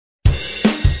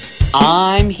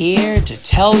I'm here to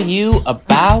tell you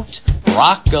about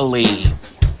broccoli.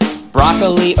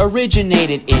 Broccoli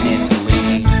originated in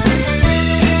Italy,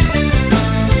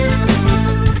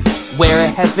 where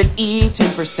it has been eaten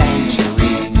for centuries.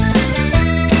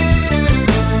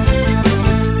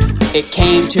 It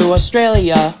came to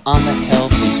Australia on the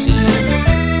healthy scene.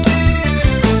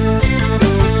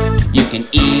 You can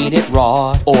eat it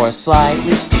raw or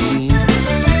slightly steamed.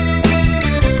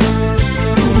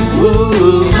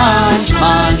 Ooh, munch,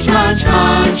 munch, munch,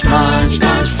 munch, munch,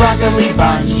 munch, broccoli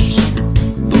bunch.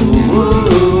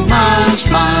 Ooh, munch,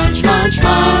 munch, munch,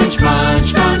 munch,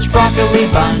 munch, munch, broccoli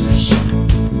bunch.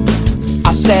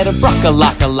 I said a broccoli.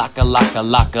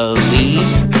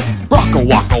 Brocka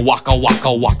waka waka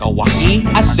waka waka waki.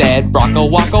 I said brocka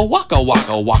waka waka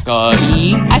waka waka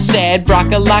ee. I said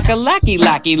brocka laka lacky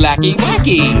lacky lacky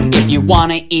wacky. If you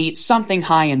wanna eat something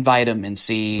high in vitamin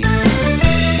C,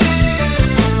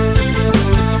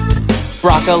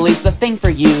 broccoli's the thing for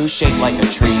you, shaped like a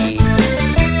tree.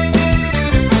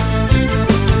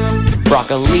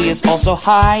 Broccoli is also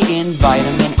high in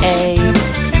vitamin A,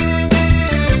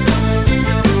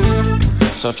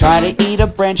 so try to eat a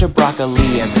branch of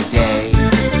broccoli every day.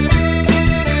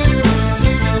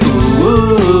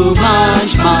 Ooh,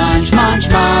 munch, munch, munch,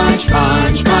 munch,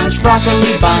 munch, munch,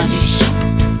 broccoli bunch.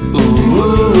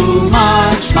 Ooh,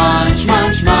 munch, munch,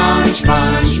 munch, munch,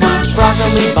 munch, munch,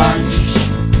 broccoli bunch.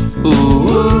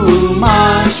 Ooh,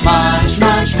 munch, munch,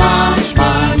 munch, munch,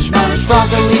 munch, munch,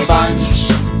 broccoli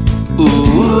bunch.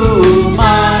 Ooh,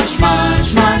 munch,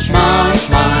 munch, munch, munch,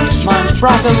 munch, munch,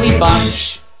 broccoli bunch.